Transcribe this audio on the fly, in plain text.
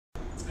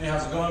Hey,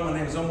 how's it going? My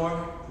name is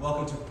Omar.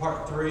 Welcome to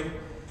part 3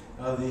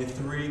 of the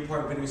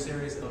 3-part video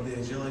series of the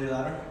agility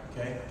ladder.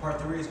 Okay,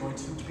 part 3 is going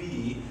to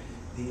be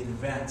the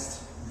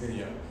advanced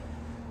video.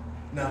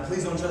 Now,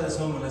 please don't try this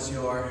home unless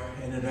you are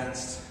an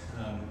advanced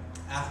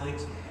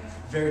athlete.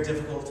 Very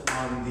difficult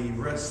on the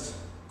wrist,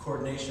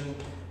 coordination,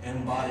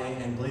 and body,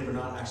 and believe it or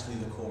not, actually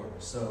the core.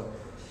 So,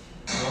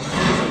 what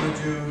I'm going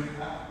to do,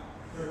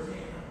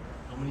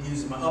 I'm going to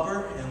use my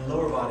upper and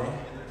lower body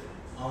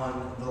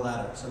on the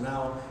ladder. So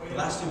now, the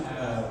last 2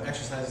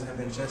 exercises have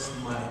been just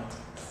my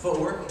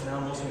footwork. Now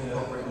I'm also going to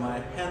incorporate my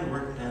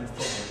handwork and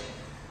footwork.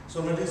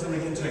 So what I'm going to do is I'm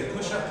going to get into a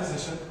push-up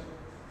position,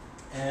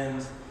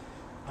 and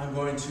I'm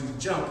going to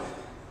jump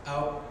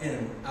out,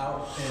 in,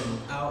 out,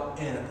 in, out,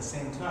 in at the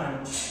same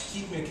time,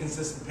 keeping a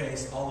consistent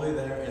pace all the way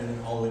there and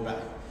then all the way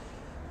back.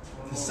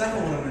 The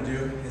second one I'm going to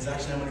do is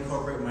actually I'm going to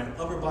incorporate my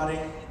upper body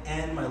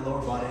and my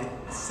lower body,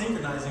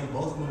 synchronizing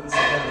both movements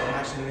together. I'm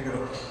actually going to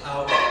go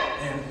out,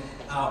 in,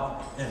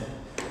 out, in.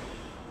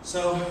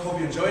 So, hope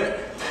you enjoyed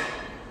it.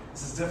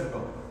 This is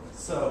difficult,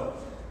 so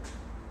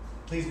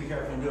please be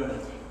careful in doing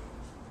it.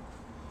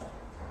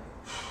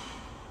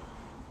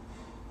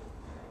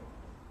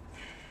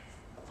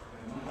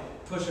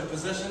 Push-up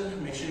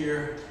position, make sure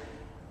your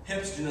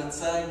hips do not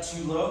sag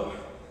too low.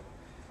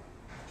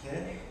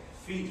 Okay,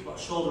 feet about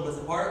shoulder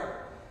width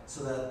apart,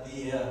 so that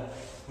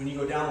when you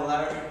go down the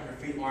ladder, your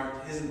feet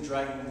isn't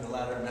dragging the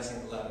ladder and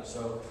messing with the ladder.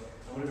 So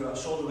I'm going to go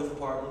about shoulder width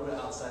apart, a little bit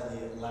outside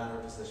the ladder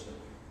position,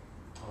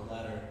 or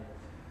ladder.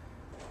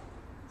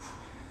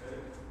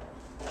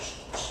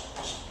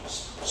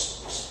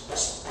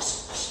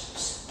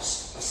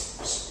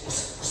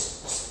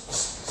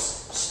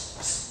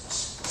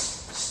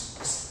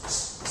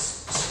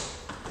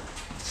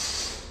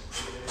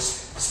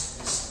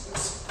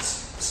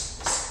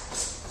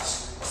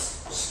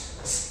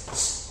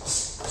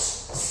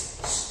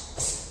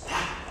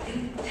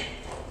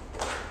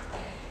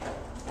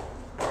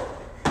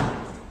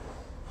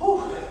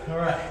 All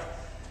right,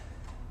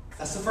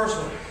 that's the first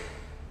one.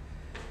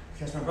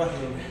 Catch my breath a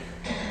little bit.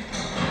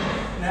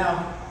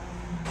 Now,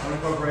 I'm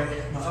going to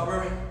incorporate my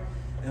upper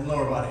and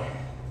lower body.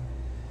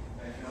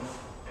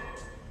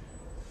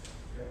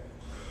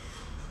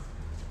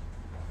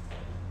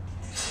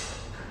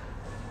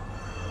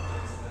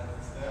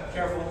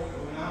 Careful.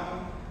 I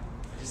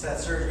just had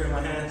surgery in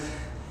my hand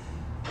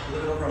a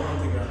little over a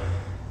month ago,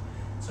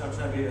 so I'm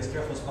trying to be as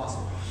careful as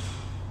possible.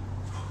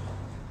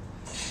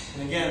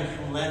 And again,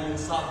 I'm landing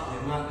softly,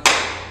 I'm not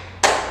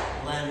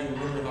landing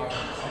really hard. So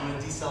I'm going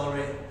to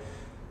decelerate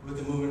with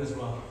the movement as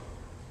well.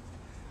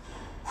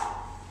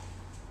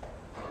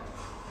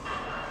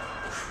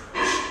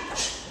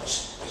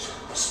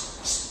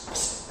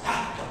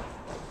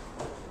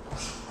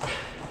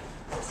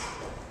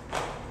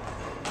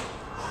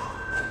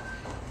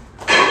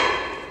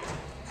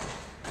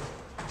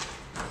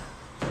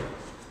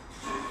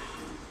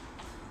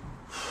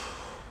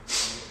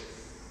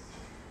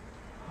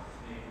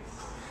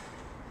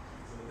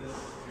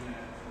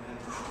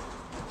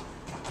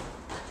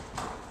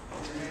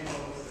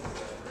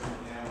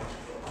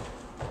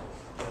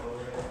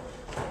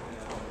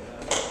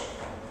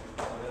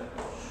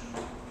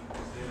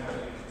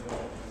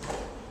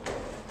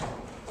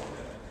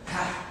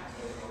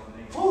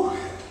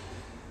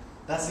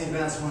 That's the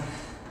advanced one.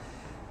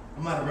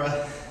 I'm out of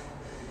breath.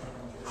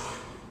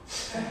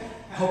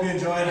 Hope you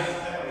enjoyed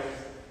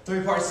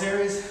 3-part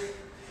series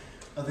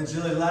of the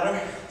agility ladder.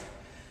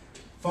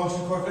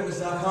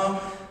 FunctionalCoreFitness.com,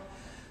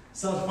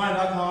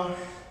 selfdefined.com,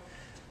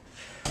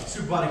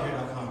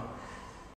 superbodycare.com.